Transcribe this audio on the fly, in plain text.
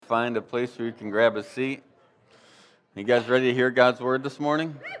find a place where you can grab a seat. You guys ready to hear God's word this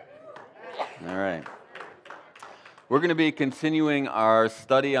morning? All right. We're going to be continuing our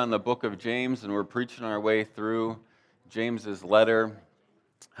study on the book of James, and we're preaching our way through James's letter.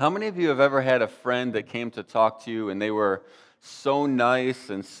 How many of you have ever had a friend that came to talk to you and they were so nice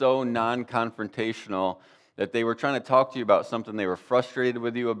and so non-confrontational that they were trying to talk to you about something they were frustrated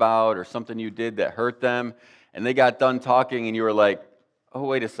with you about or something you did that hurt them, and they got done talking and you were like, oh,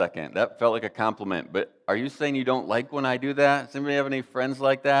 wait a second, that felt like a compliment, but are you saying you don't like when I do that? Does anybody have any friends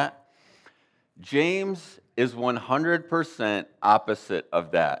like that? James is 100% opposite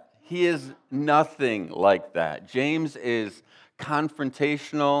of that. He is nothing like that. James is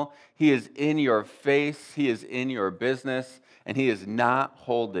confrontational. He is in your face. He is in your business, and he is not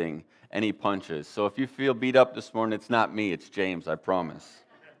holding any punches. So if you feel beat up this morning, it's not me, it's James, I promise.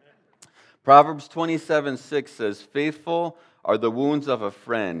 Proverbs 27:6 says, faithful are the wounds of a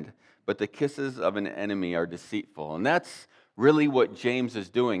friend, but the kisses of an enemy are deceitful. And that's really what James is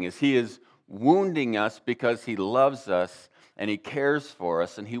doing, is he is wounding us because he loves us and he cares for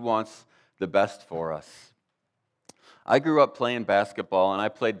us and he wants the best for us. I grew up playing basketball, and I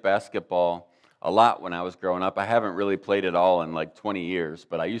played basketball a lot when I was growing up. I haven't really played it all in like 20 years,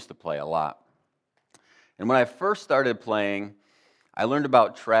 but I used to play a lot. And when I first started playing, I learned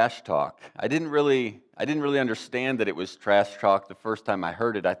about trash talk. I didn't really understand that it was trash talk the first time I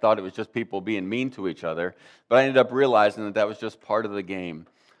heard it. I thought it was just people being mean to each other, but I ended up realizing that that was just part of the game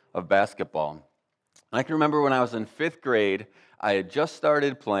of basketball. And I can remember when I was in 5th grade, I had just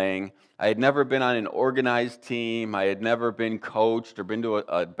started playing. I had never been on an organized team. I had never been coached or been to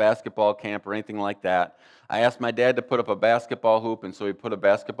a basketball camp or anything like that. I asked my dad to put up a basketball hoop, and so he put a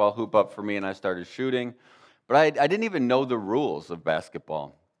basketball hoop up for me, and I started shooting. But I didn't even know the rules of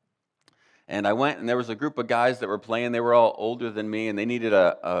basketball. And I went, and there was a group of guys that were playing. They were all older than me, and they needed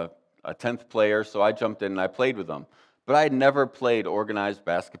a 10th player, so I jumped in and I played with them. But I had never played organized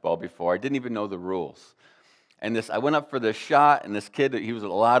basketball before. I didn't even know the rules. And I went up for this shot, and this kid, he was a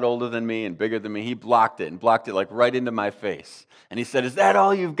lot older than me and bigger than me, he blocked it like right into my face. And he said, is that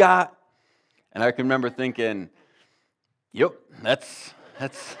all you've got? And I can remember thinking, yep, that's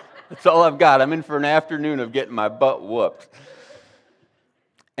all I've got. I'm in for an afternoon of getting my butt whooped.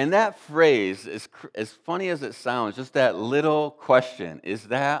 And that phrase, as funny as it sounds, just that little question, is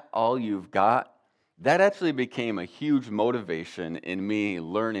that all you've got? That actually became a huge motivation in me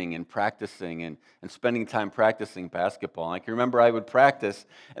learning and practicing and spending time practicing basketball. I can remember I would practice,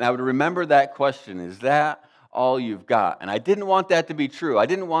 and I would remember that question, is that all you've got? And I didn't want that to be true. I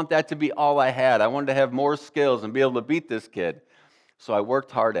didn't want that to be all I had. I wanted to have more skills and be able to beat this kid. So I worked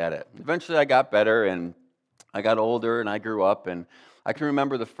hard at it. Eventually I got better, and I got older, and I grew up, and I can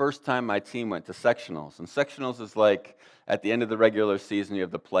remember the first time my team went to sectionals. And sectionals is like at the end of the regular season, you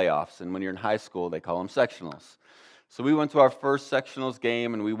have the playoffs. And when you're in high school, they call them sectionals. So we went to our first sectionals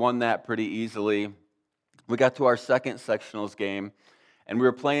game, and we won that pretty easily. We got to our second sectionals game, and we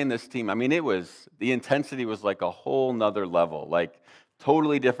were playing this team. I mean, the intensity was like a whole nother level, like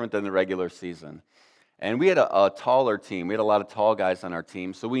totally different than the regular season. And we had a taller team. We had a lot of tall guys on our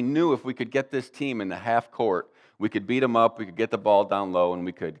team. So we knew if we could get this team in the half court, we could beat them up, we could get the ball down low, and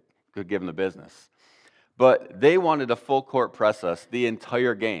we could give them the business. But they wanted to full court press us the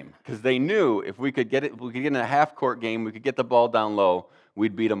entire game because they knew if we could get in a half court game, we could get the ball down low,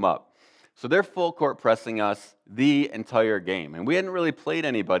 we'd beat them up. So they're full court pressing us the entire game. And we hadn't really played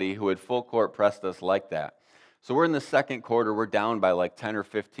anybody who had full court pressed us like that. So we're in the second quarter, we're down by like 10 or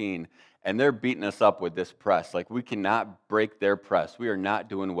 15, and they're beating us up with this press. Like, we cannot break their press. We are not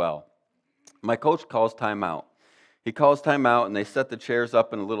doing well. My coach calls timeout. He calls timeout, and they set the chairs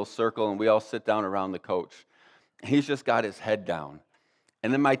up in a little circle, and we all sit down around the coach. He's just got his head down.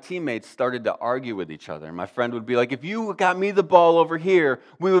 And then my teammates started to argue with each other. My friend would be like, if you got me the ball over here,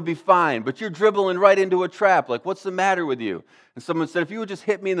 we would be fine. But you're dribbling right into a trap. Like, what's the matter with you? And someone said, if you would just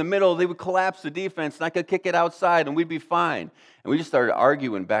hit me in the middle, they would collapse the defense, and I could kick it outside, and we'd be fine. And we just started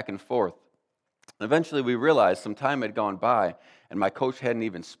arguing back and forth. Eventually, we realized some time had gone by, and my coach hadn't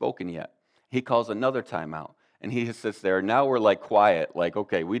even spoken yet. He calls another timeout. And he sits there. Now we're like quiet, like,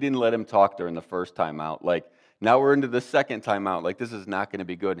 okay, we didn't let him talk during the first timeout. Like, now we're into the second timeout. Like, this is not going to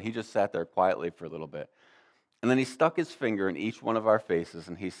be good. And he just sat there quietly for a little bit. And then he stuck his finger in each one of our faces,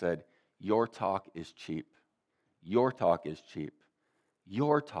 and he said, your talk is cheap. Your talk is cheap.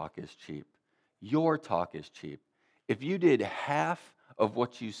 Your talk is cheap. Your talk is cheap. If you did half of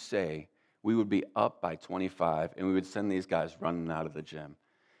what you say, we would be up by 25, and we would send these guys running out of the gym.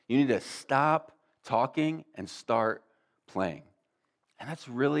 You need to stop talking and start playing. And that's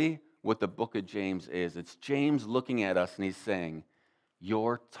really what the book of James is. It's James looking at us and he's saying,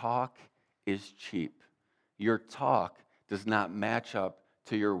 your talk is cheap. Your talk does not match up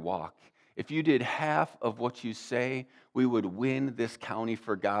to your walk. If you did half of what you say, we would win this county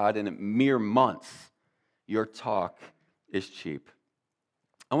for God in mere months. Your talk is cheap.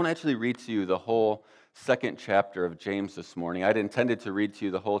 I want to actually read to you the whole second chapter of James this morning. I'd intended to read to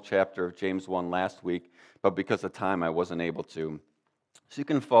you the whole chapter of James 1 last week, but because of time, I wasn't able to. So you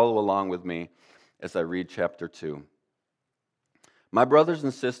can follow along with me as I read chapter 2. My brothers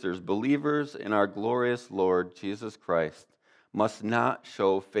and sisters, believers in our glorious Lord Jesus Christ, must not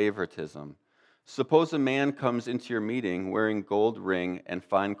show favoritism. Suppose a man comes into your meeting wearing gold ring and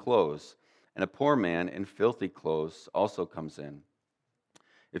fine clothes, and a poor man in filthy clothes also comes in.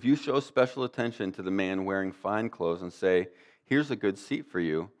 If you show special attention to the man wearing fine clothes and say, "Here's a good seat for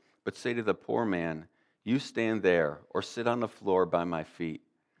you," but say to the poor man, "You stand there or sit on the floor by my feet,"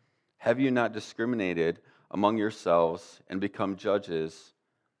 have you not discriminated among yourselves and become judges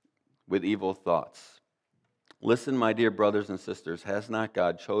with evil thoughts? Listen, my dear brothers and sisters, has not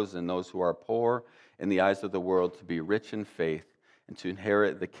God chosen those who are poor in the eyes of the world to be rich in faith and to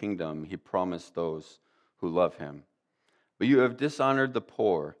inherit the kingdom he promised those who love him? But you have dishonored the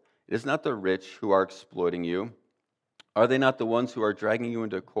poor. It is not the rich who are exploiting you. Are they not the ones who are dragging you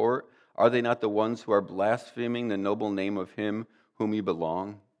into court? Are they not the ones who are blaspheming the noble name of him whom you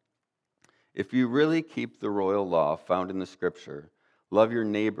belong? If you really keep the royal law found in the Scripture, love your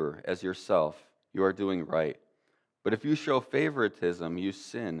neighbor as yourself, you are doing right. But if you show favoritism, you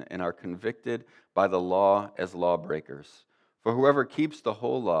sin and are convicted by the law as lawbreakers. For whoever keeps the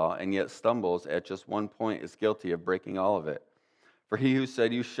whole law and yet stumbles at just one point is guilty of breaking all of it. For he who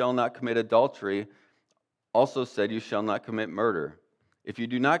said, "You shall not commit adultery," also said, "You shall not commit murder." If you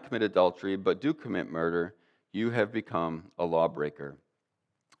do not commit adultery, but do commit murder, you have become a lawbreaker.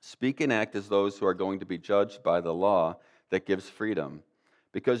 Speak and act as those who are going to be judged by the law that gives freedom,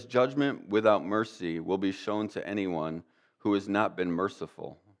 because judgment without mercy will be shown to anyone who has not been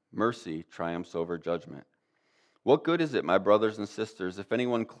merciful. Mercy triumphs over judgment. What good is it, my brothers and sisters, if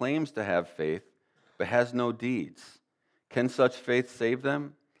anyone claims to have faith but has no deeds? Can such faith save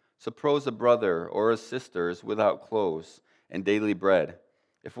them? Suppose a brother or a sister is without clothes and daily bread.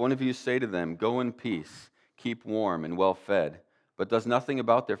 If one of you say to them, "Go in peace, keep warm and well fed," but does nothing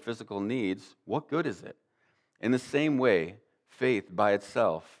about their physical needs, what good is it? In the same way, faith by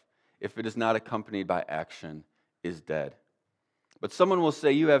itself, if it is not accompanied by action, is dead. But someone will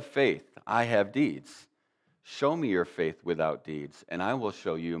say, "You have faith, I have deeds." Show me your faith without deeds, and I will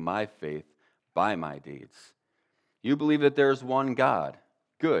show you my faith by my deeds. You believe that there is one God.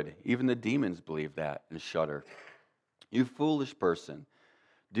 Good. Even the demons believe that and shudder. You foolish person.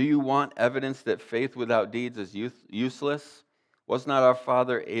 Do you want evidence that faith without deeds is useless? Was not our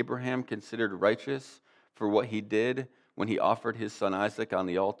father Abraham considered righteous for what he did when he offered his son Isaac on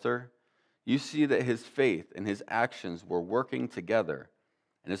the altar? You see that his faith and his actions were working together,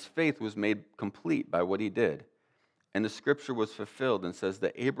 and his faith was made complete by what he did. And the scripture was fulfilled and says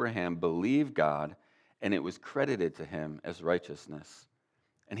that Abraham believed God, and it was credited to him as righteousness.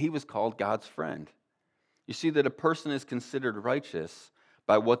 And he was called God's friend. You see that a person is considered righteous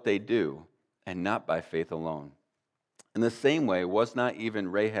by what they do, and not by faith alone. In the same way, was not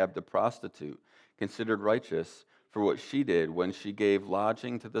even Rahab the prostitute considered righteous for what she did when she gave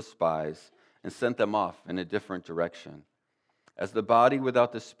lodging to the spies and sent them off in a different direction? As the body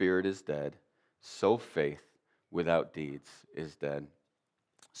without the spirit is dead, so faith without deeds is dead.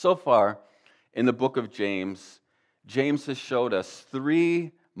 So far in the book of James, James has showed us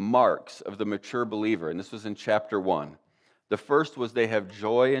three marks of the mature believer, and this was in chapter 1. The first was they have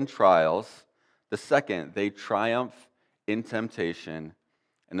joy in trials. The second, they triumph in temptation.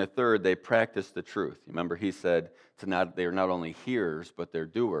 And the third, they practice the truth. Remember, he said they are not only hearers, but they're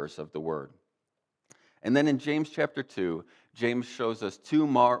doers of the word. And then in James chapter 2, James shows us two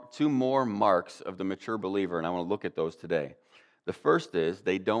more marks of the mature believer, and I want to look at those today. The first is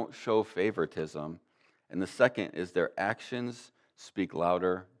they don't show favoritism, and the second is their actions speak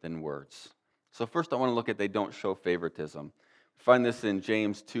louder than words. So first I want to look at they don't show favoritism. We find this in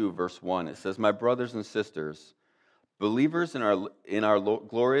James 2, verse 1. It says, "My brothers and sisters, believers in our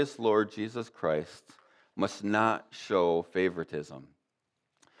glorious Lord Jesus Christ must not show favoritism."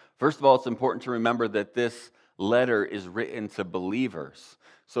 First of all, it's important to remember that this letter is written to believers.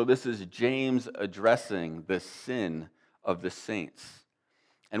 So this is James addressing the sin of the saints.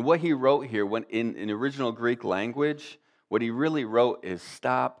 And what he wrote here, when in original Greek language, what he really wrote is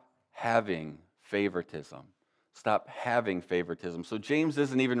stop having favoritism. Stop having favoritism. So James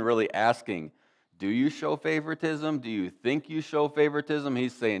isn't even really asking, do you show favoritism? Do you think you show favoritism?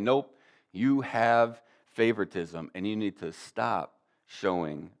 He's saying, nope, you have favoritism, and you need to stop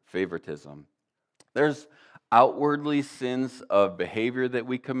showing favoritism. There's outwardly sins of behavior that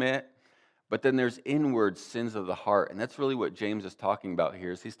we commit, but then there's inward sins of the heart. And that's really what James is talking about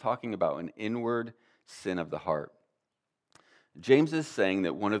here, is he's talking about an inward sin of the heart. James is saying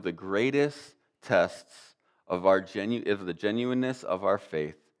that one of the greatest tests of the genuineness of our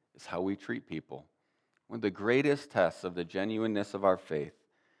faith is how we treat people. One of the greatest tests of the genuineness of our faith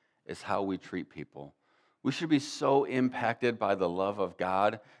is how we treat people. We should be so impacted by the love of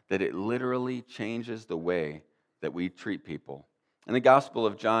God that it literally changes the way that we treat people. In the Gospel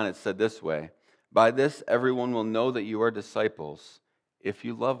of John, it's said this way: "By this everyone will know that you are disciples if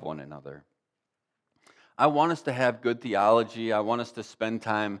you love one another." I want us to have good theology. I want us to spend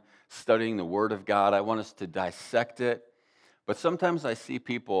time studying the Word of God. I want us to dissect it. But sometimes I see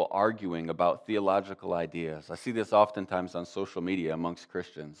people arguing about theological ideas. I see this oftentimes on social media amongst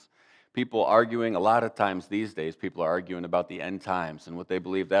Christians. People arguing, a lot of times these days, people are arguing about the end times and what they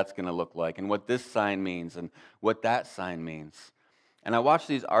believe that's going to look like and what this sign means and what that sign means. And I watch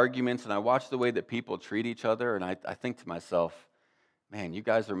these arguments and I watch the way that people treat each other, and I think to myself, man, you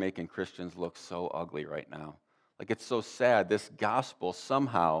guys are making Christians look so ugly right now. Like, it's so sad. This gospel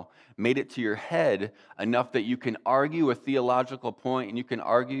somehow made it to your head enough that you can argue a theological point and you can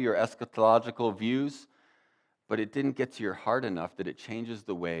argue your eschatological views, but it didn't get to your heart enough that it changes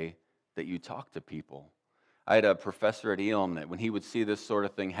the way that you talk to people. I had a professor at Elam that when he would see this sort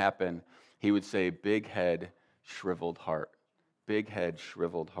of thing happen, he would say, "Big head, shriveled heart." Big head,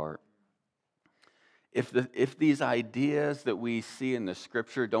 shriveled heart. If these ideas that we see in the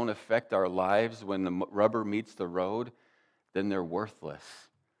Scripture don't affect our lives when the rubber meets the road, then they're worthless.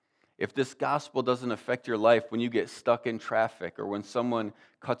 If this gospel doesn't affect your life when you get stuck in traffic, or when someone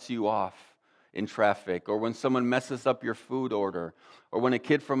cuts you off in traffic, or when someone messes up your food order, or when a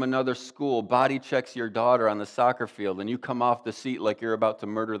kid from another school body checks your daughter on the soccer field and you come off the seat like you're about to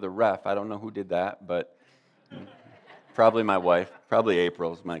murder the ref. I don't know who did that, but probably my wife, probably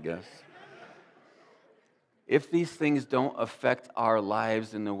April's my guess. If these things don't affect our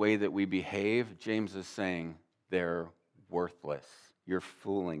lives in the way that we behave, James is saying they're worthless. You're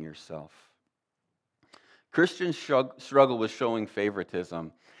fooling yourself. Christians struggle with showing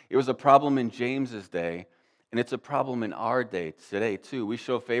favoritism. It was a problem in James's day, and it's a problem in our day today too. We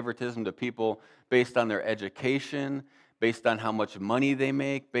show favoritism to people based on their education, based on how much money they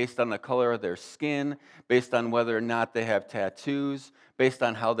make, based on the color of their skin, based on whether or not they have tattoos, based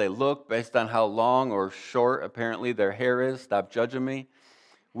on how they look, based on how long or short apparently their hair is. Stop judging me.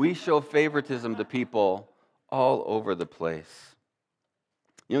 We show favoritism to people all over the place.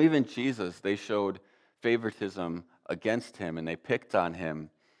 You know, even Jesus, they showed favoritism against him, and they picked on him.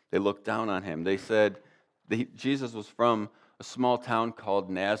 They looked down on him. They said Jesus was from a small town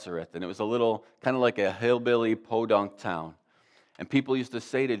called Nazareth, and it was a little, kind of like a hillbilly podunk town. And people used to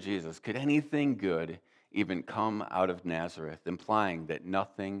say to Jesus, "Could anything good even come out of Nazareth?" Implying that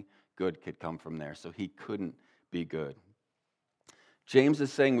nothing good could come from there, so he couldn't be good. James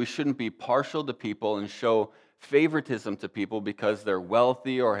is saying we shouldn't be partial to people and show favoritism to people because they're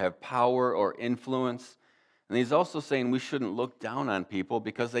wealthy or have power or influence. And he's also saying we shouldn't look down on people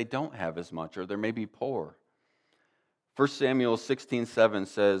because they don't have as much or they're maybe poor. 1 Samuel 16:7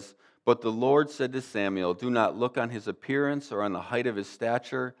 says, "But the Lord said to Samuel, 'Do not look on his appearance or on the height of his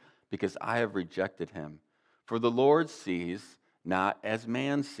stature, because I have rejected him. For the Lord sees not as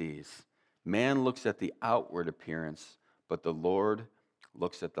man sees. Man looks at the outward appearance, but the Lord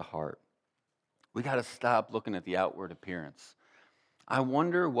looks at the heart.'" We got to stop looking at the outward appearance. I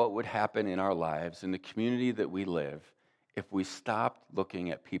wonder what would happen in our lives, in the community that we live, if we stopped looking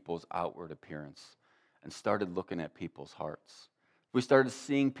at people's outward appearance and started looking at people's hearts. If we started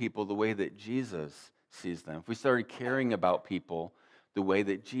seeing people the way that Jesus sees them. If we started caring about people the way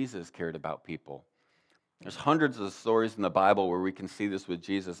that Jesus cared about people. There's hundreds of stories in the Bible where we can see this with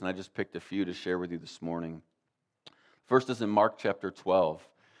Jesus, and I just picked a few to share with you this morning. First is in Mark chapter 12.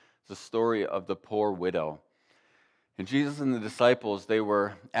 It's the story of the poor widow. And Jesus and the disciples, they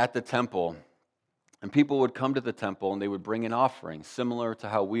were at the temple, and people would come to the temple and they would bring an offering, similar to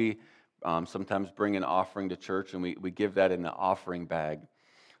how we sometimes bring an offering to church, and we give that in the offering bag.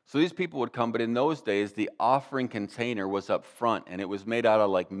 So these people would come, but in those days, the offering container was up front, and it was made out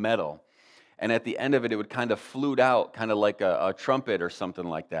of like metal. And at the end of it, it would kind of flute out, kind of like a trumpet or something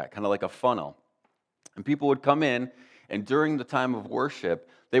like that, kind of like a funnel. And people would come in, and during the time of worship,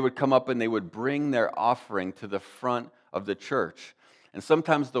 they would come up and they would bring their offering to the front of the church. And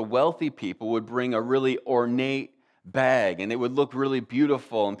sometimes the wealthy people would bring a really ornate bag, and it would look really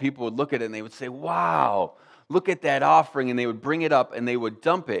beautiful, and people would look at it and they would say, "Wow, look at that offering, and they would bring it up and they would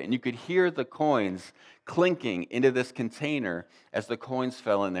dump it, and you could hear the coins clinking into this container as the coins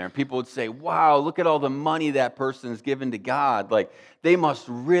fell in there. And people would say, wow, look at all the money that person's given to God. Like, they must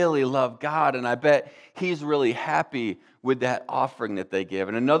really love God, and I bet he's really happy with that offering that they give.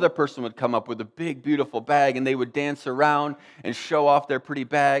 And another person would come up with a big, beautiful bag, and they would dance around and show off their pretty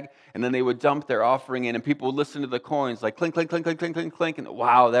bag, and then they would dump their offering in, and people would listen to the coins like clink, clink, clink, clink, clink, clink, clink, and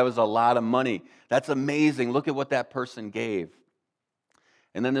wow, that was a lot of money. That's amazing. Look at what that person gave.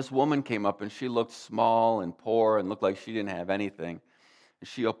 And then this woman came up, and she looked small and poor and looked like she didn't have anything. And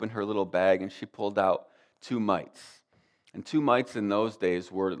she opened her little bag, and she pulled out 2 mites. And 2 mites in those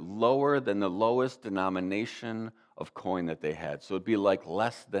days were lower than the lowest denomination of coin that they had. So it'd be like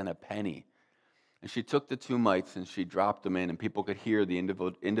less than a penny. And she took the 2 mites, and she dropped them in, and people could hear the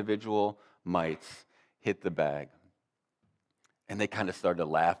individual mites hit the bag. And they kind of started to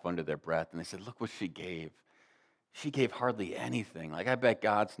laugh under their breath, and they said, look what she gave. She gave hardly anything. Like, I bet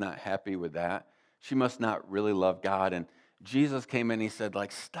God's not happy with that. She must not really love God. And Jesus came in and he said,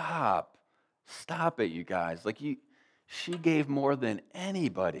 like, stop it, you guys. Like, she gave more than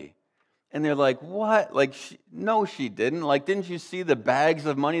anybody. And they're like, what? Like, no, she didn't. Like, didn't you see the bags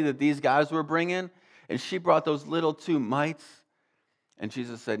of money that these guys were bringing? And she brought those little 2 mites. And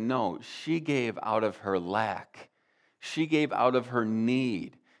Jesus said, no, she gave out of her lack. She gave out of her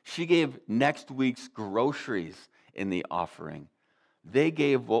need. She gave next week's groceries in the offering. They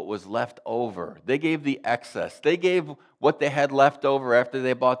gave what was left over. They gave the excess. They gave what they had left over after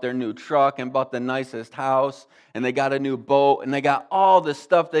they bought their new truck and bought the nicest house, and they got a new boat, and they got all the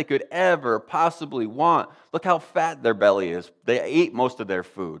stuff they could ever possibly want. Look how fat their belly is. They ate most of their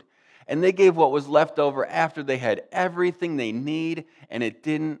food. And they gave what was left over after they had everything they need, and it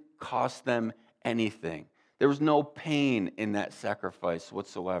didn't cost them anything. There was no pain in that sacrifice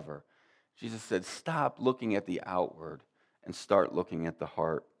whatsoever. Jesus said, stop looking at the outward and start looking at the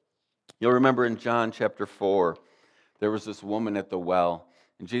heart. You'll remember in John chapter 4, there was this woman at the well,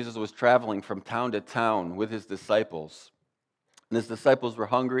 and Jesus was traveling from town to town with his disciples. And his disciples were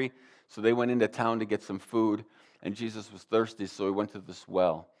hungry, so they went into town to get some food, and Jesus was thirsty, so he went to this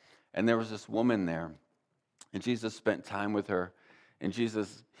well. And there was this woman there, and Jesus spent time with her, and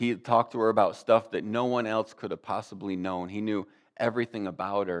he talked to her about stuff that no one else could have possibly known. He knew everything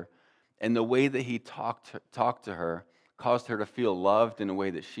about her. And the way that he talked to her caused her to feel loved in a way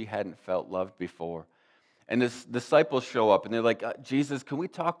that she hadn't felt loved before. And his disciples show up, and they're like, Jesus, can we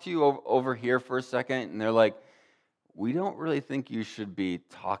talk to you over here for a second? And they're like, we don't really think you should be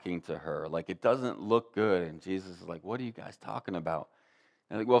talking to her. Like, it doesn't look good. And Jesus is like, what are you guys talking about?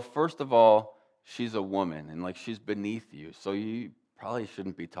 And they're like, well, first of all, she's a woman, and like she's beneath you, so you probably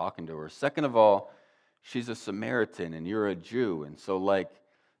shouldn't be talking to her. Second of all, she's a Samaritan, and you're a Jew, and so like,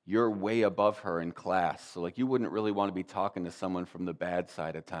 you're way above her in class. So like, you wouldn't really want to be talking to someone from the bad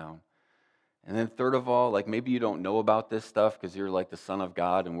side of town. And then third of all, like, maybe you don't know about this stuff because you're like the Son of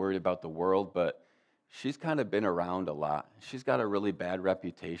God and worried about the world, but she's kind of been around a lot. She's got a really bad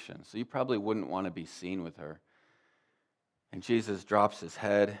reputation, so you probably wouldn't want to be seen with her. And Jesus drops his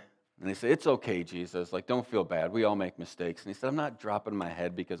head, and they say, it's okay, Jesus. Like, don't feel bad. We all make mistakes. And he said, I'm not dropping my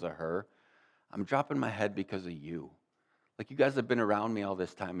head because of her. I'm dropping my head because of you. Like, you guys have been around me all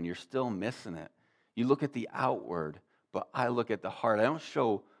this time, and you're still missing it. You look at the outward, but I look at the heart. I don't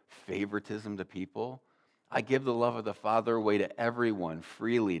show favoritism to people. I give the love of the Father away to everyone,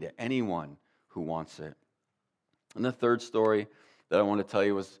 freely, to anyone who wants it. And the third story that I want to tell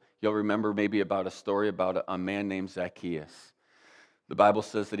you was, you'll remember maybe about a story about a man named Zacchaeus. The Bible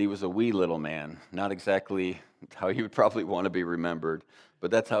says that he was a wee little man, not exactly how he would probably want to be remembered,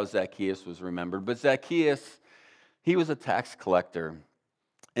 but that's how Zacchaeus was remembered. But Zacchaeus, he was a tax collector.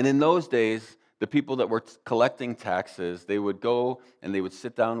 And in those days, the people that were collecting taxes, they would go and they would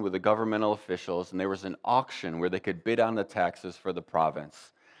sit down with the governmental officials, and there was an auction where they could bid on the taxes for the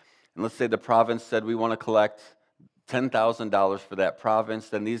province. And let's say the province said, we want to collect $10,000 for that province.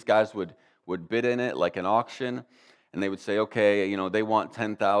 Then these guys would bid in it like an auction, and they would say, okay, you know, they want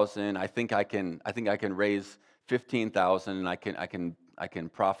 10,000. I think I can raise 15,000, and I can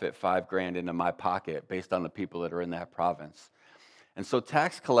profit $5,000 into my pocket based on the people that are in that province. And so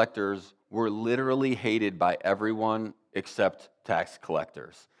tax collectors were literally hated by everyone except tax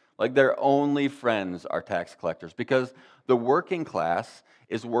collectors. Like, their only friends are tax collectors, because the working class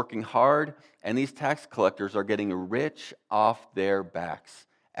is working hard, and these tax collectors are getting rich off their backs.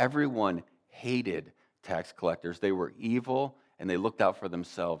 Everyone hated tax collectors. They were evil, and they looked out for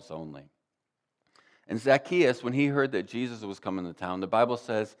themselves only. And Zacchaeus, when he heard that Jesus was coming to town, the Bible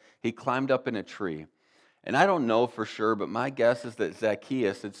says he climbed up in a tree. And I don't know for sure, but my guess is that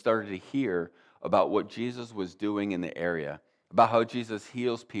Zacchaeus had started to hear about what Jesus was doing in the area, about how Jesus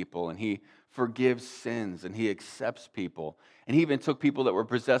heals people and he forgives sins and he accepts people. And he even took people that were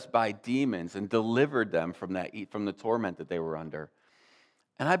possessed by demons and delivered them from the torment that they were under.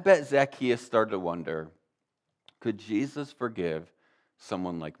 And I bet Zacchaeus started to wonder, could Jesus forgive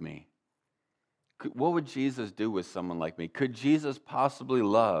someone like me? What would Jesus do with someone like me? Could Jesus possibly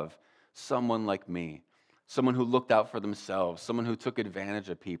love someone like me? Someone who looked out for themselves, someone who took advantage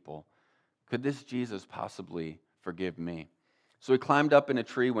of people. Could this Jesus possibly forgive me? So he climbed up in a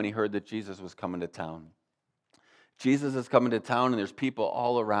tree when he heard that Jesus was coming to town. Jesus is coming to town and there's people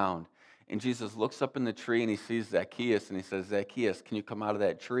all around. And Jesus looks up in the tree and he sees Zacchaeus and he says, Zacchaeus, can you come out of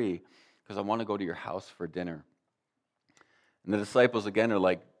that tree? Because I want to go to your house for dinner. And the disciples again are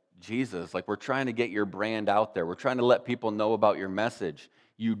like, Jesus, like we're trying to get your brand out there. We're trying to let people know about your message.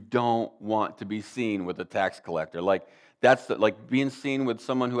 You don't want to be seen with a tax collector. Like like being seen with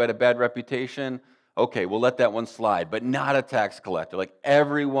someone who had a bad reputation. Okay, we'll let that one slide, but not a tax collector. Like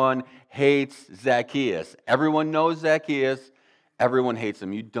everyone hates Zacchaeus. Everyone knows Zacchaeus. Everyone hates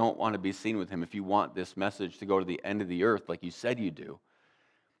him. You don't want to be seen with him if you want this message to go to the end of the earth like you said you do.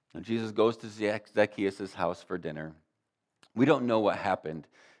 And Jesus goes to Zacchaeus' house for dinner. We don't know what happened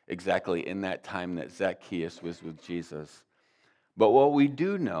exactly in that time that Zacchaeus was with Jesus. But what we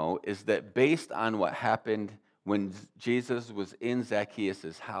do know is that based on what happened when Jesus was in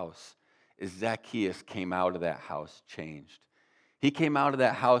Zacchaeus' house, is Zacchaeus came out of that house changed. He came out of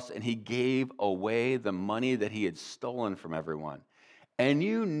that house and he gave away the money that he had stolen from everyone. And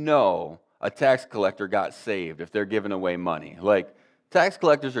you know a tax collector got saved if they're giving away money. Like, tax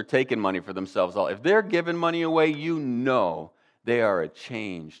collectors are taking money for themselves. If they're giving money away, you know they are a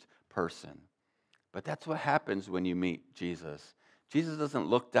changed person. But that's what happens when you meet Jesus. Jesus doesn't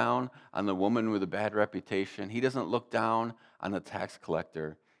look down on the woman with a bad reputation. He doesn't look down on the tax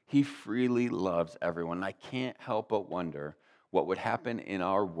collector. He freely loves everyone. And I can't help but wonder what would happen in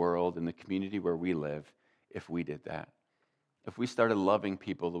our world, in the community where we live, if we did that. If we started loving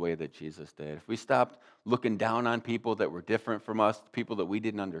people the way that Jesus did. If we stopped looking down on people that were different from us, people that we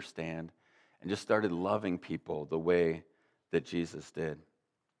didn't understand, and just started loving people the way that Jesus did.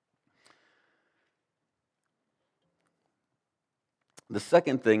 The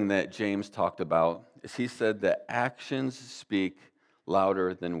second thing that James talked about is he said that actions speak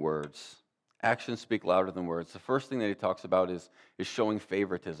louder than words. Actions speak louder than words. The first thing that he talks about is showing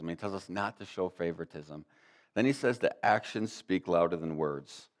favoritism. He tells us not to show favoritism. Then he says that actions speak louder than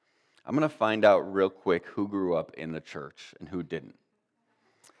words. I'm going to find out real quick who grew up in the church and who didn't.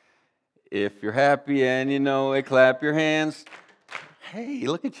 If you're happy and you know it, clap your hands. Hey,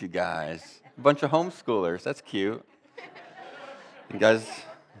 look at you guys. A bunch of homeschoolers. That's cute. You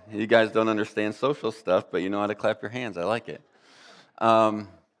guys don't understand social stuff, but you know how to clap your hands. I like it.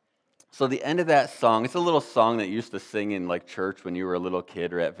 So the end of that song, it's a little song that you used to sing in like church when you were a little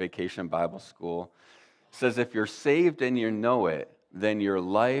kid or at Vacation Bible School. It says, if you're saved and you know it, then your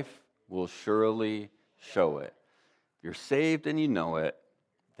life will surely show it. If you're saved and you know it,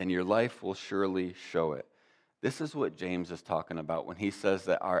 then your life will surely show it. This is what James is talking about when he says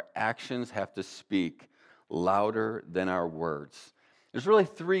that our actions have to speak louder than our words. There's really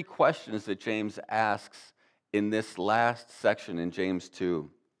three questions that James asks in this last section in James 2.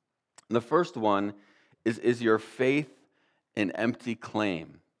 And the first one is your faith an empty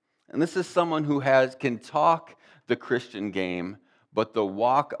claim? And this is someone who can talk the Christian game, but the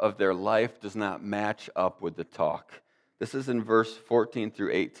walk of their life does not match up with the talk. This is in verse 14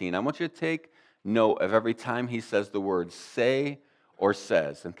 through 18. I want you to take note of every time he says the word say or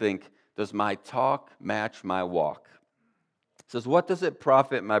says and think, does my talk match my walk? It says, what does it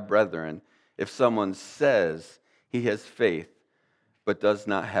profit, my brethren, if someone says he has faith but does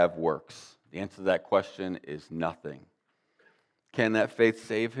not have works? The answer to that question is nothing. Can that faith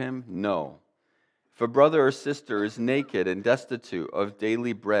save him? No. If a brother or sister is naked and destitute of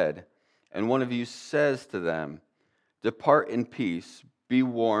daily bread, and one of you says to them, depart in peace, be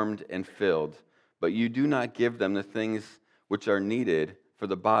warmed and filled, but you do not give them the things which are needed for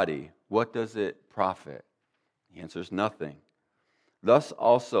the body, what does it profit? The answer is nothing. Thus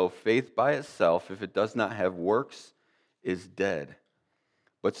also, faith by itself, if it does not have works, is dead.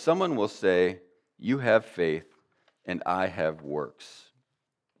 But someone will say, you have faith, and I have works.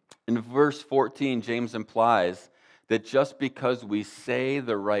 In verse 14, James implies that just because we say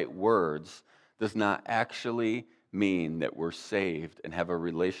the right words does not actually mean that we're saved and have a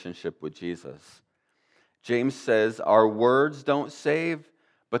relationship with Jesus. James says our words don't save,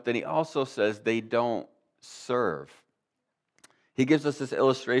 but then he also says they don't serve. He gives us this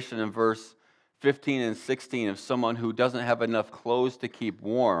illustration in verse 15 and 16 of someone who doesn't have enough clothes to keep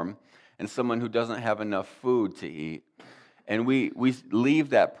warm, and someone who doesn't have enough food to eat. And we leave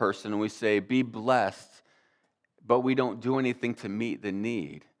that person and we say, be blessed, but we don't do anything to meet the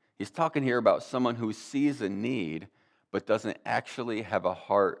need. He's talking here about someone who sees a need, but doesn't actually have a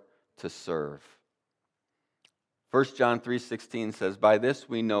heart to serve. 1 John 3:16 says, by this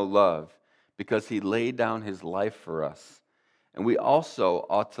we know love, because he laid down his life for us. And we also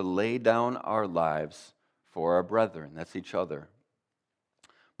ought to lay down our lives for our brethren. That's each other.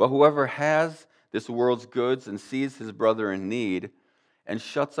 But whoever has this world's goods and sees his brother in need and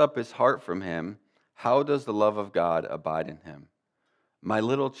shuts up his heart from him, how does the love of God abide in him? My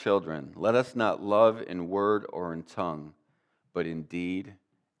little children, let us not love in word or in tongue, but in deed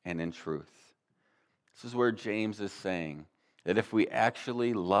and in truth. This is where James is saying that if we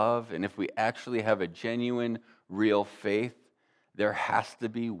actually love and if we actually have a genuine, real faith, there has to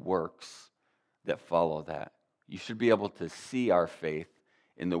be works that follow that. You should be able to see our faith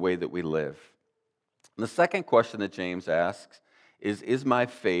in the way that we live. And the second question that James asks is my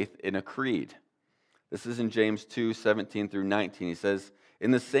faith in a creed? This is in James 2:17 through 19. He says,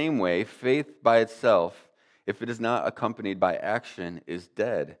 in the same way, faith by itself, if it is not accompanied by action, is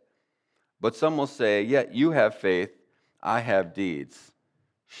dead. But some will say, yet you have faith, I have deeds.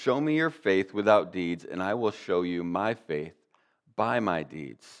 Show me your faith without deeds, and I will show you my faith by my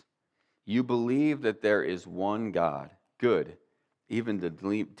deeds. You believe that there is one God. Good. Even the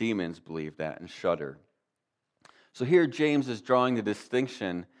demons believe that and shudder. So here James is drawing the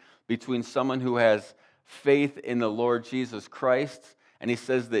distinction between someone who has faith in the Lord Jesus Christ, and he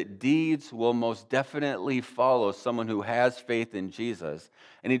says that deeds will most definitely follow someone who has faith in Jesus.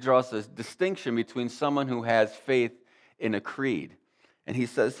 And he draws a distinction between someone who has faith in a creed. And he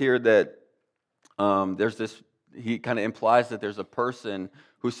says here that there's this, he kind of implies that there's a person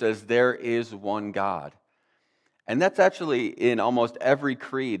who says there is one God. And that's actually in almost every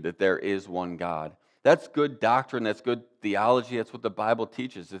creed, that there is one God. That's good doctrine, that's good theology, that's what the Bible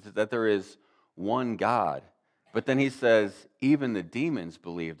teaches, is that there is one God. But then he says, even the demons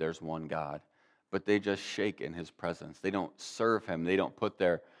believe there's one God, but they just shake in his presence. They don't serve him, they don't put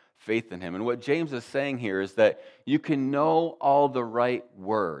their faith in him. And what James is saying here is that you can know all the right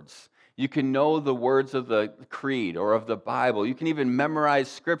words. You can know the words of the creed or of the Bible. You can even memorize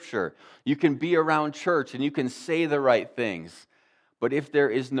scripture. You can be around church and you can say the right things. But if there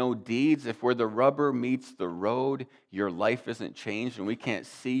is no deeds, if where the rubber meets the road, your life isn't changed and we can't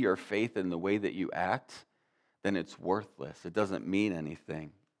see your faith in the way that you act, then it's worthless. It doesn't mean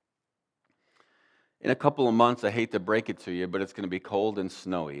anything. In a couple of months, I hate to break it to you, but it's going to be cold and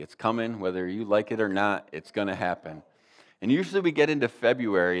snowy. It's coming, whether you like it or not, it's going to happen. And usually we get into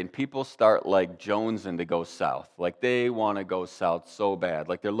February and people start like jonesing to go south. Like they want to go south so bad.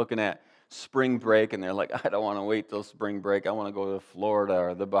 Like they're looking at spring break and they're like, I don't want to wait till spring break. I want to go to Florida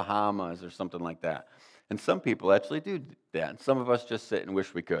or the Bahamas or something like that. And some people actually do that. And some of us just sit and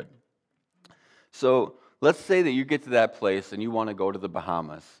wish we could. So let's say that you get to that place and you want to go to the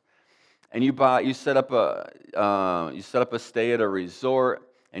Bahamas. And you set up a stay at a resort,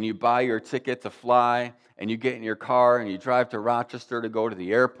 and you buy your ticket to fly, and you get in your car and you drive to Rochester to go to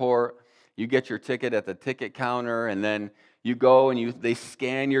the airport. You get your ticket at the ticket counter, and then you go and they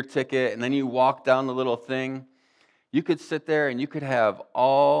scan your ticket, and then you walk down the little thing. You could sit there and you could have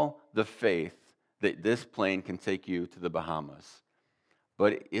all the faith that this plane can take you to the Bahamas.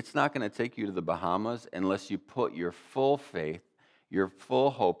 But it's not going to take you to the Bahamas unless you put your full faith, your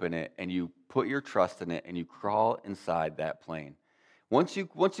full hope in it, and you put your trust in it, and you crawl inside that plane. Once you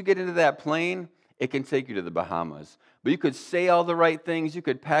get into that plane, it can take you to the Bahamas. But you could say all the right things, you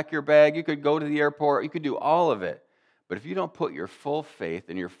could pack your bag, you could go to the airport, you could do all of it. But if you don't put your full faith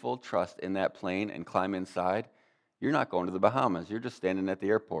and your full trust in that plane and climb inside, you're not going to the Bahamas. You're just standing at the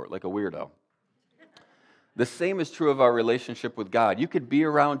airport like a weirdo. The same is true of our relationship with God. You could be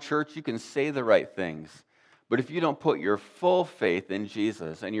around church, you can say the right things. But if you don't put your full faith in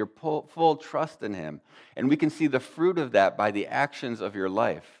Jesus and your full trust in him, and we can see the fruit of that by the actions of your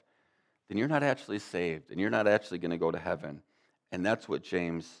life, then you're not actually saved and you're not actually going to go to heaven. And that's what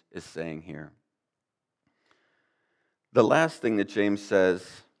James is saying here. The last thing that James says,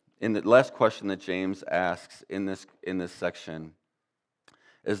 in the last question that James asks in this section,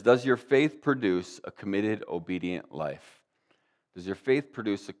 is does your faith produce a committed, obedient life? Does your faith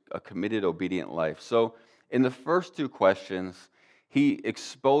produce a committed, obedient life? So, in the first two questions, he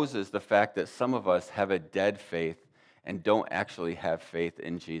exposes the fact that some of us have a dead faith and don't actually have faith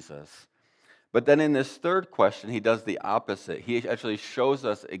in Jesus. But then in this third question, he does the opposite. He actually shows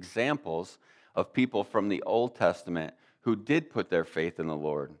us examples of people from the Old Testament who did put their faith in the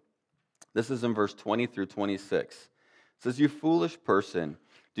Lord. This is in verse 20 through 26. It says, you foolish person,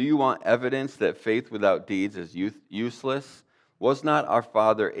 Do you want evidence that faith without deeds is useless? Was not our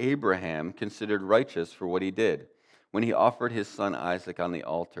father Abraham considered righteous for what he did when he offered his son Isaac on the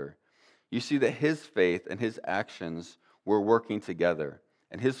altar? You see that his faith and his actions were working together,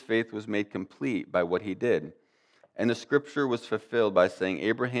 and his faith was made complete by what he did. And the scripture was fulfilled by saying,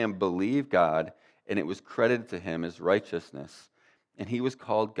 Abraham believed God, and it was credited to him as righteousness, and he was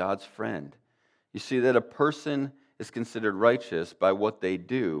called God's friend. You see that a person is considered righteous by what they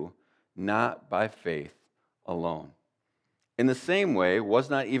do, not by faith alone. In the same way, was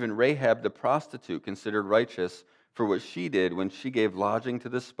not even Rahab the prostitute considered righteous for what she did when she gave lodging to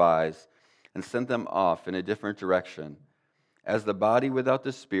the spies and sent them off in a different direction? As the body without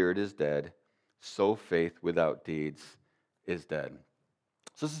the spirit is dead, so faith without deeds is dead.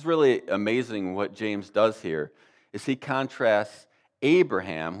 So this is really amazing what James does here, is he contrasts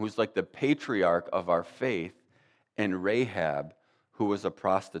Abraham, who's like the patriarch of our faith, and Rahab, who was a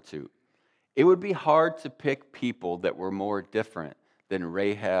prostitute. It would be hard to pick people that were more different than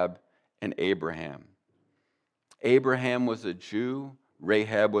Rahab and Abraham. Abraham was a Jew,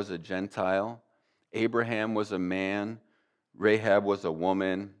 Rahab was a Gentile. Abraham was a man, Rahab was a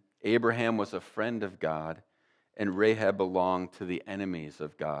woman. Abraham was a friend of God, and Rahab belonged to the enemies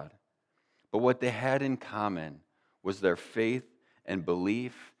of God. But what they had in common was their faith and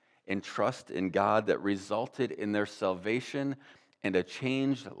belief and trust in God that resulted in their salvation and a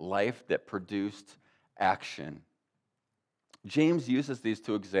changed life that produced action. James uses these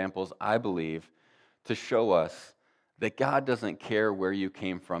two examples, I believe, to show us that God doesn't care where you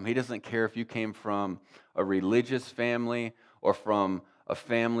came from. He doesn't care if you came from a religious family or from a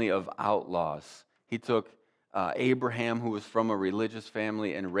family of outlaws. He took Abraham, who was from a religious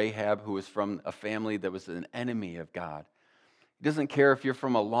family, and Rahab, who was from a family that was an enemy of God. He doesn't care if you're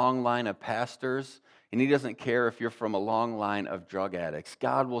from a long line of pastors, and he doesn't care if you're from a long line of drug addicts.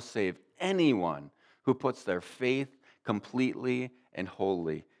 God will save anyone who puts their faith completely and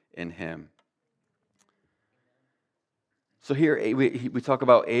wholly in him. So here we talk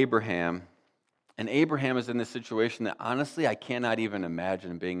about Abraham, and Abraham is in this situation that honestly I cannot even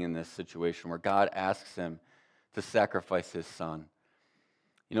imagine being in this situation where God asks him to sacrifice his son.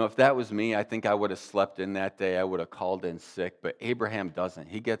 You know, if that was me, I think I would have slept in that day. I would have called in sick, but Abraham doesn't.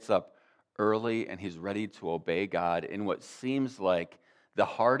 He gets up early and he's ready to obey God in what seems like the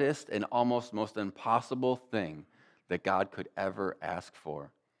hardest and almost most impossible thing that God could ever ask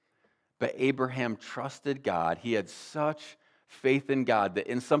for. But Abraham trusted God. He had such faith in God that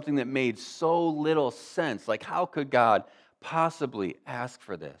in something that made so little sense, like how could God possibly ask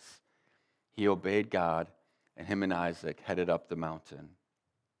for this? He obeyed God, and him and Isaac headed up the mountain.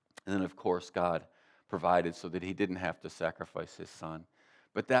 And then, of course, God provided so that he didn't have to sacrifice his son.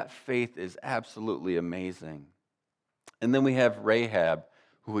 But that faith is absolutely amazing. And then we have Rahab,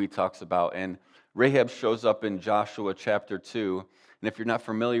 who he talks about. And Rahab shows up in Joshua chapter 2. And if you're not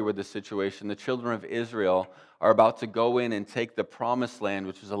familiar with the situation, the children of Israel are about to go in and take the promised land,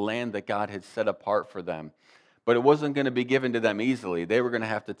 which was a land that God had set apart for them. But it wasn't going to be given to them easily. They were going to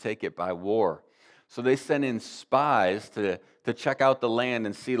have to take it by war. So they sent in spies to check out the land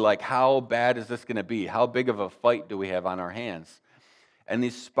and see, like, how bad is this going to be? How big of a fight do we have on our hands? And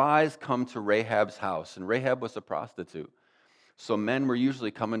these spies come to Rahab's house, and Rahab was a prostitute. So men were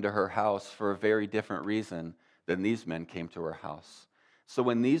usually coming to her house for a very different reason than these men came to her house. So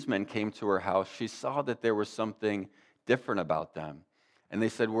when these men came to her house, she saw that there was something different about them. And they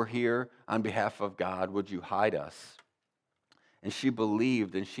said, "We're here on behalf of God. Would you hide us?" And she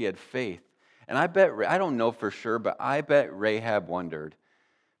believed and she had faith. And I don't know for sure, but I bet Rahab wondered,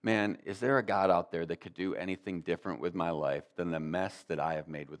 man, is there a God out there that could do anything different with my life than the mess that I have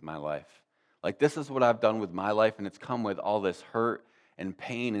made with my life? Like, this is what I've done with my life, and it's come with all this hurt and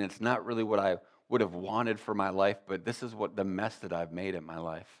pain, and it's not really what I would have wanted for my life, but this is what the mess that I've made in my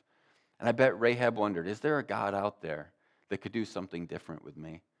life. And I bet Rahab wondered, is there a God out there that could do something different with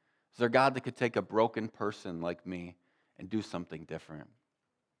me? Is there a God that could take a broken person like me and do something different?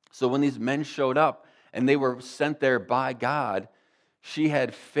 So when these men showed up and they were sent there by God, she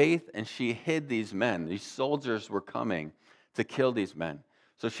had faith and she hid these men. These soldiers were coming to kill these men.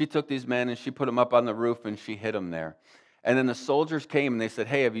 So she took these men and she put them up on the roof and she hid them there. And then the soldiers came and they said,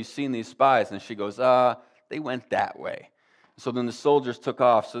 "Hey, have you seen these spies?" And she goes, "They went that way." So then the soldiers took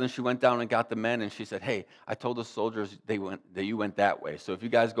off. So then she went down and got the men and she said, "Hey, I told the soldiers that you went that way. So if you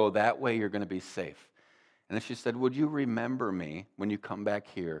guys go that way, you're going to be safe." And then she said, "Would you remember me when you come back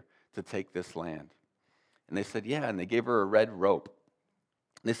here to take this land?" And they said, "Yeah." And they gave her a red rope.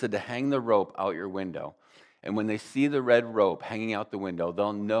 They said to hang the rope out your window. And when they see the red rope hanging out the window,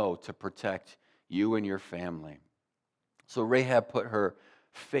 they'll know to protect you and your family. So Rahab put her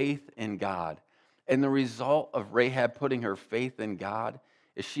faith in God. And the result of Rahab putting her faith in God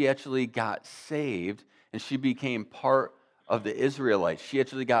is she actually got saved and she became part of the Israelites. She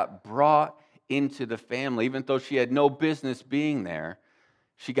actually got brought into the family. Even though she had no business being there,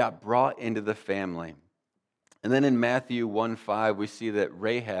 she got brought into the family. And then in Matthew 1:5, we see that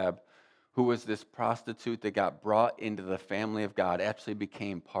Rahab, who was this prostitute that got brought into the family of God, actually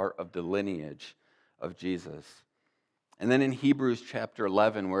became part of the lineage of Jesus. And then in Hebrews chapter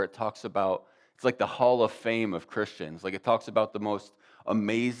 11, where it talks about, it's like the hall of fame of Christians. Like it talks about the most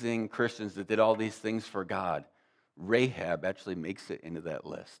amazing Christians that did all these things for God. Rahab actually makes it into that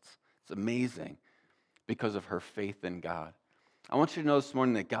list. It's amazing because of her faith in God. I want you to know this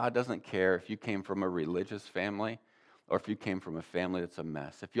morning that God doesn't care if you came from a religious family or if you came from a family that's a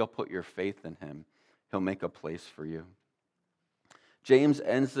mess. If you'll put your faith in him, he'll make a place for you. James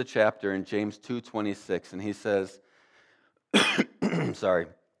ends the chapter in James 2:26, and he says, sorry.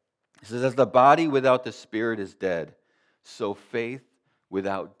 He says, as the body without the spirit is dead, so faith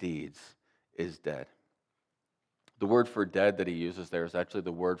without deeds is dead. The word for dead that he uses there is actually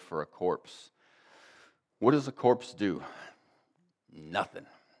the word for a corpse. What does a corpse do? Nothing.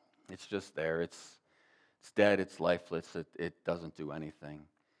 It's just there. It's dead. It's lifeless. It doesn't do anything.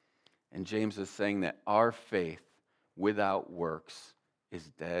 And James is saying that our faith without works is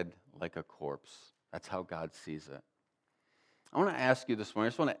dead like a corpse. That's how God sees it. I want to ask you this morning, I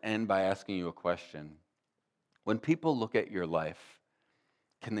just want to end by asking you a question. When people look at your life,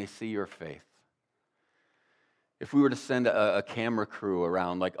 can they see your faith? If we were to send a camera crew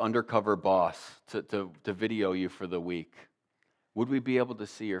around, like undercover boss, to video you for the week, would we be able to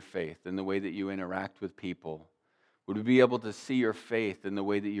see your faith in the way that you interact with people? Would we be able to see your faith in the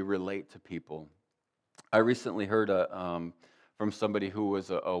way that you relate to people? I recently heard from somebody who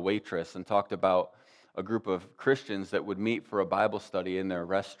was a waitress and talked about a group of Christians that would meet for a Bible study in their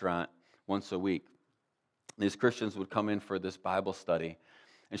restaurant once a week. These Christians would come in for this Bible study.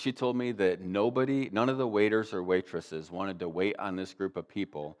 And she told me that none of the waiters or waitresses wanted to wait on this group of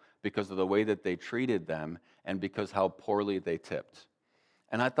people because of the way that they treated them and because how poorly they tipped.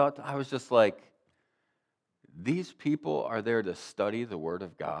 And I was just like, these people are there to study the Word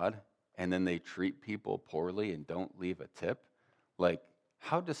of God, and then they treat people poorly and don't leave a tip? Like,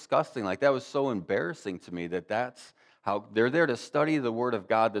 how disgusting. Like, that was so embarrassing to me that's how they're there to study the Word of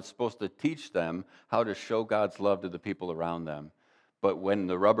God that's supposed to teach them how to show God's love to the people around them. But when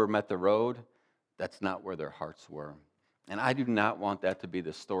the rubber met the road, that's not where their hearts were. And I do not want that to be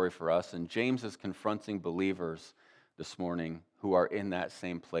the story for us. And James is confronting believers this morning who are in that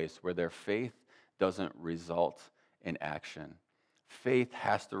same place where their faith doesn't result in action. Faith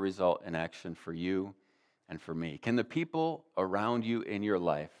has to result in action for you and for me. Can the people around you in your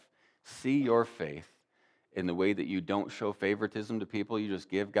life see your faith in the way that you don't show favoritism to people, you just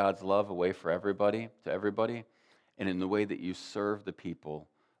give God's love away for everybody, to everybody, and in the way that you serve the people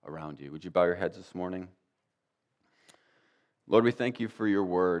around you? Would you bow your heads this morning? Lord, we thank you for your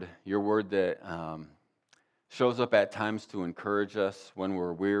word that shows up at times to encourage us when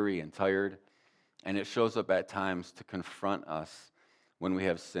we're weary and tired, and it shows up at times to confront us when we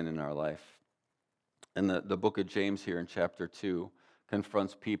have sin in our life. And the book of James here in chapter 2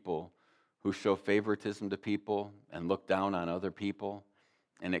 confronts people who show favoritism to people and look down on other people,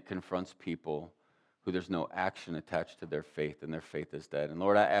 and it confronts people who there's no action attached to their faith, and their faith is dead. And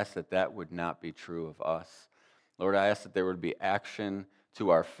Lord, I ask that that would not be true of us. Lord, I ask that there would be action to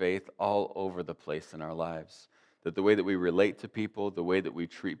our faith all over the place in our lives, that the way that we relate to people, the way that we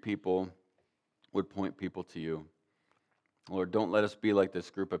treat people would point people to you. Lord, don't let us be like this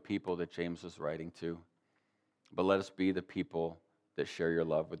group of people that James was writing to, but let us be the people that share your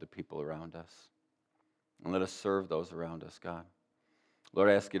love with the people around us. And let us serve those around us, God. Lord,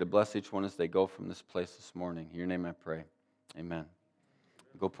 I ask you to bless each one as they go from this place this morning. In your name I pray. Amen.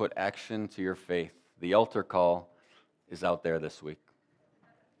 Go put action to your faith. The altar call is out there this week.